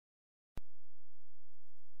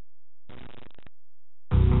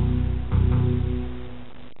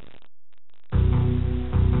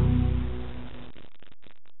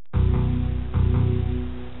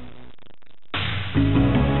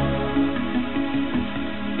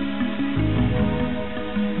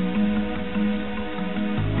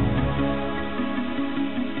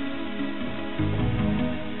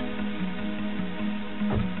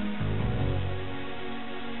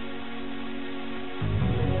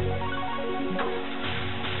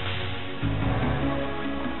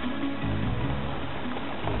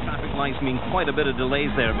might mean quite a bit of delays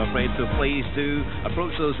there, I'm afraid, so please do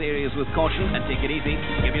approach those areas with caution and take it easy.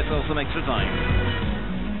 Give yourself some extra time.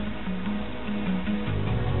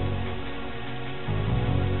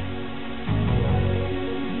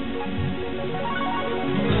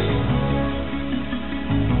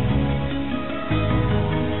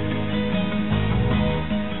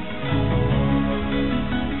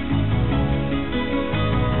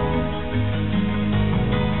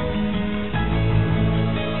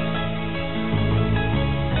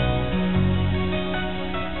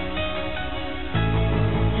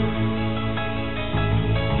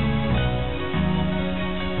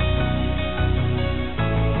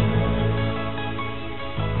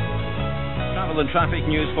 And traffic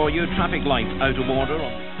news for you. Traffic lights out of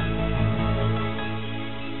order.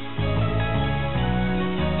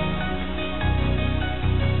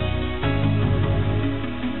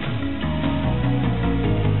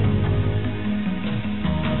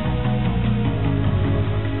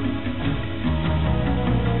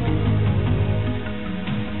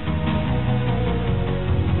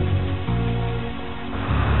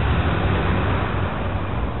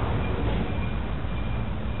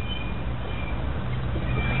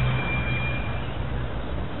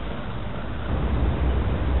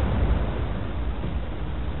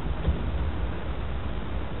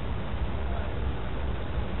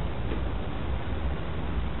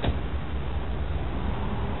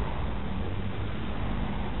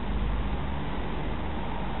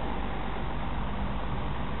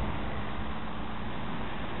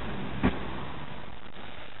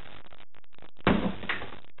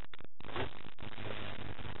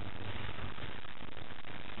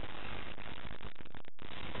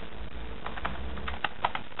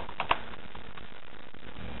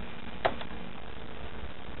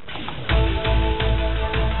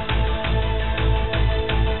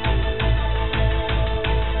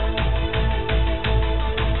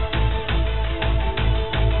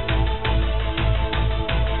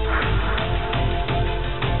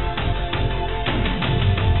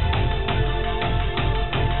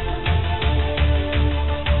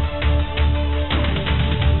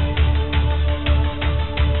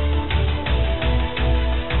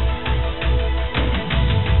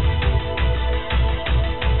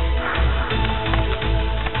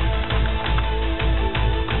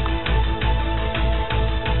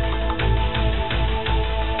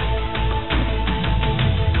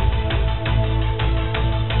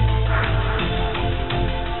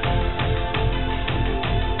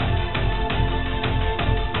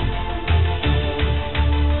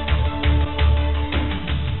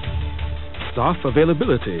 Staff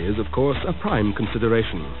availability is, of course, a prime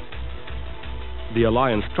consideration. The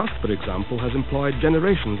Alliance Trust, for example, has employed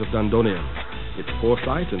generations of Dundonians. Its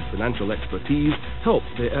foresight and financial expertise helped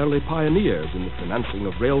the early pioneers in the financing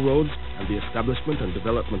of railroads and the establishment and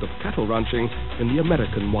development of cattle ranching in the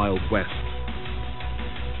American Wild West.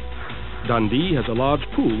 Dundee has a large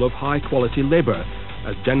pool of high-quality labour,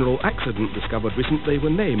 as General Accident discovered recently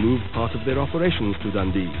when they moved part of their operations to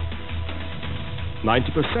Dundee.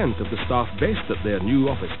 90% of the staff based at their new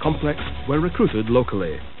office complex were recruited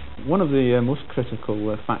locally. One of the most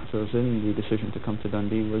critical factors in the decision to come to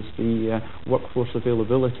Dundee was the workforce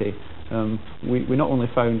availability. We not only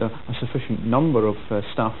found a sufficient number of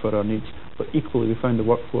staff for our needs, but equally we found a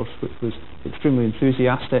workforce which was extremely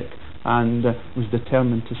enthusiastic and was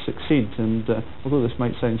determined to succeed. And although this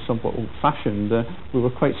might sound somewhat old-fashioned, we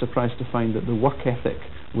were quite surprised to find that the work ethic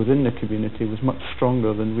within the community was much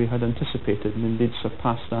stronger than we had anticipated, and indeed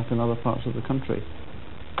surpassed that in other parts of the country.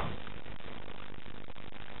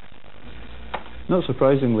 Not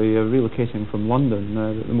surprisingly, relocating from London,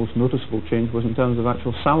 the most noticeable change was in terms of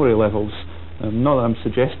actual salary levels. Not that I'm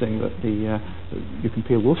suggesting that you can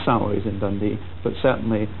pay low salaries in Dundee, but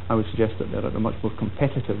certainly I would suggest that they're at a much more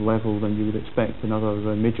competitive level than you would expect in other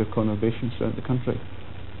major conurbations throughout the country.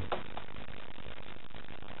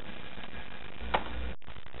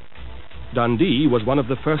 Dundee was one of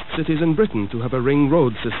the first cities in Britain to have a ring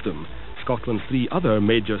road system. Scotland's three other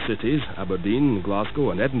major cities, Aberdeen,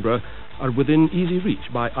 Glasgow and Edinburgh, are within easy reach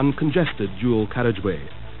by uncongested dual carriageway.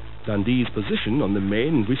 Dundee's position on the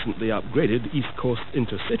main, recently upgraded East Coast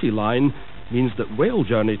Intercity line means that rail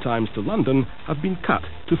journey times to London have been cut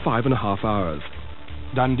to 5.5 hours.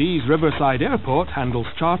 Dundee's Riverside Airport handles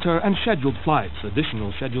charter and scheduled flights.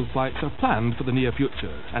 Additional scheduled flights are planned for the near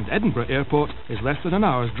future, and Edinburgh Airport is less than an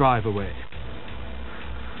hour's drive away.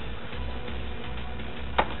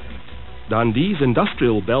 Dundee's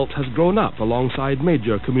industrial belt has grown up alongside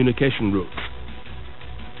major communication routes.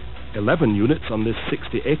 11 units on this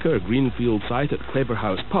 60-acre greenfield site at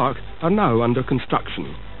Claverhouse Park are now under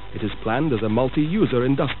construction. It is planned as a multi-user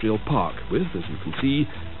industrial park with, as you can see,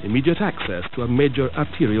 immediate access to a major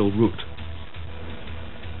arterial route.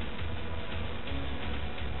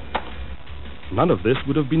 None of this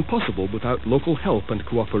would have been possible without local help and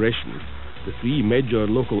cooperation. The three major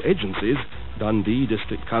local agencies, Dundee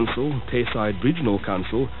District Council, Tayside Regional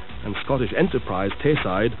Council and Scottish Enterprise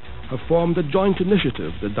Tayside, have formed a joint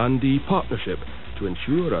initiative, the Dundee Partnership, to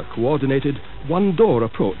ensure a coordinated, one-door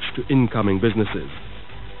approach to incoming businesses.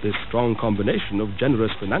 This strong combination of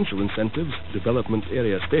generous financial incentives, development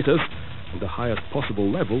area status, and the highest possible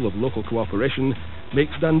level of local cooperation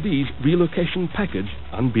makes Dundee's relocation package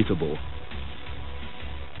unbeatable.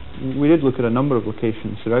 We did look at a number of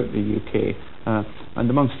locations throughout the UK, and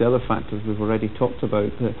amongst the other factors we've already talked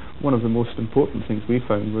about, one of the most important things we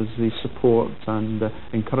found was the support and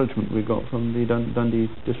encouragement we got from the Dundee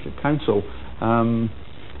District Council.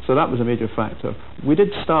 So that was a major factor. We did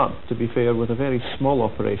start, to be fair, with a very small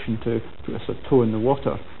operation to put us a toe in the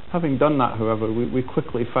water. Having done that, however, we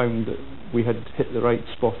quickly found that we had hit the right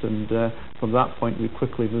spot, and from that point we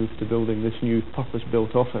quickly moved to building this new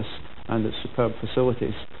purpose-built office and its superb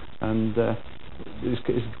facilities, and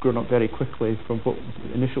it's grown up very quickly from what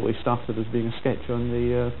initially started as being a sketch on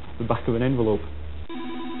the back of an envelope.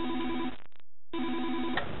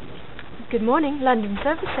 Good morning, London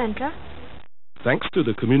Service Centre. Thanks to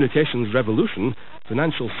the communications revolution,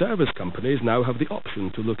 financial service companies now have the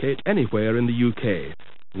option to locate anywhere in the UK.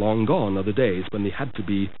 Long gone are the days when they had to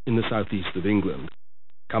be in the southeast of England.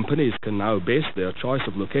 Companies can now base their choice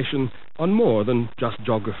of location on more than just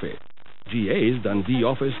geography. GA's Dundee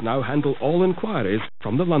office now handle all inquiries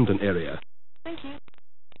from the London area. Thank you.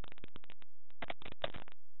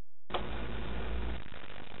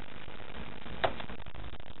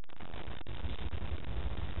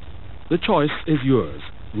 The choice is yours.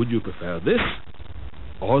 Would you prefer this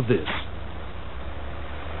or this?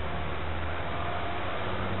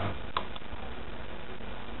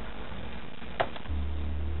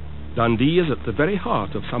 Dundee is at the very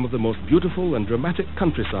heart of some of the most beautiful and dramatic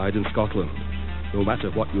countryside in Scotland. No matter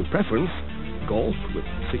what your preference, golf with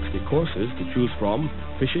 60 courses to choose from,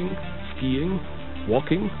 fishing, skiing,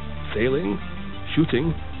 walking, sailing,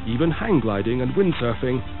 shooting, even hang gliding and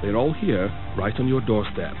windsurfing, they're all here, right on your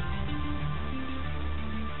doorstep.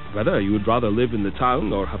 Whether you would rather live in the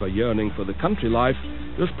town or have a yearning for the country life,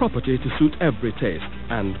 there's property to suit every taste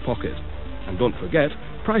and pocket. And don't forget,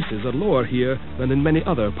 prices are lower here than in many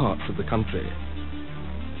other parts of the country.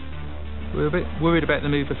 We were a bit worried about the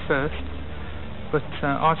move at first, but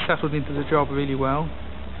I've settled into the job really well.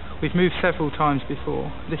 We've moved several times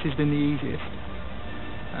before. This has been the easiest.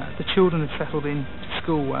 The children have settled in to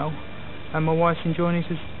school well, and my wife's enjoying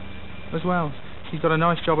it as well. She's got a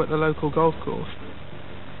nice job at the local golf course,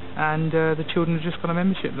 and the children have just got a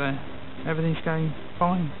membership there. Everything's going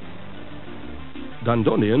fine.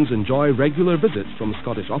 Dundonians enjoy regular visits from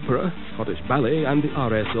Scottish Opera, Scottish Ballet and the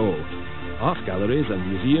RSO. Art galleries and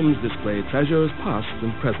museums display treasures past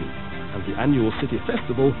and present, and the annual City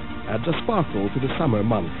Festival adds a sparkle to the summer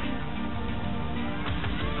months.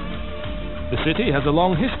 The city has a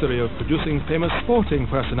long history of producing famous sporting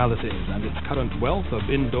personalities, and its current wealth of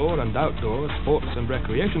indoor and outdoor sports and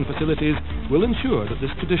recreation facilities will ensure that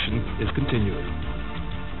this tradition is continued.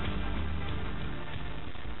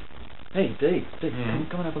 Hey, Dave,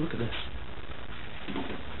 come and have a look at this.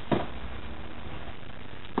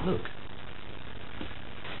 Look.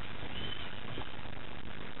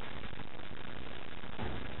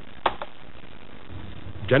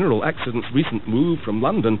 General Accident's recent move from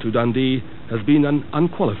London to Dundee has been an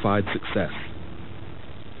unqualified success.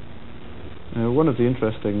 One of the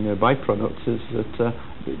interesting byproducts is that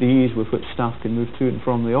the ease with which staff can move to and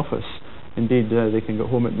from the office. Indeed, they can get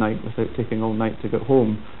home at night without taking all night to get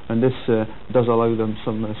home, and this does allow them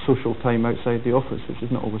some social time outside the office, which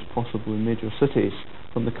is not always possible in major cities.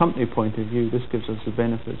 From the company point of view, this gives us the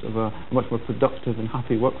benefits of a much more productive and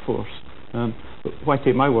happy workforce. But why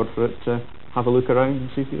take my word for it? Have a look around and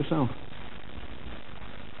see for yourself.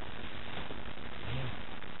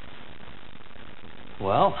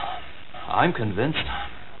 Well, I'm convinced.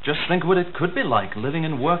 Just think what it could be like living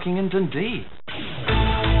and working in Dundee.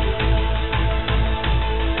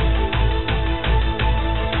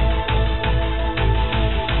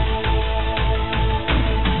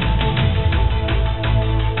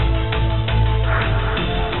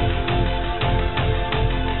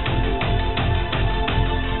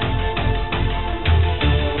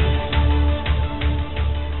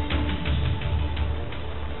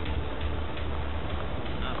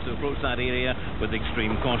 Approach that area with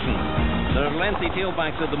extreme caution. There are lengthy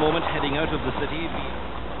tailbacks at the moment heading out of the city.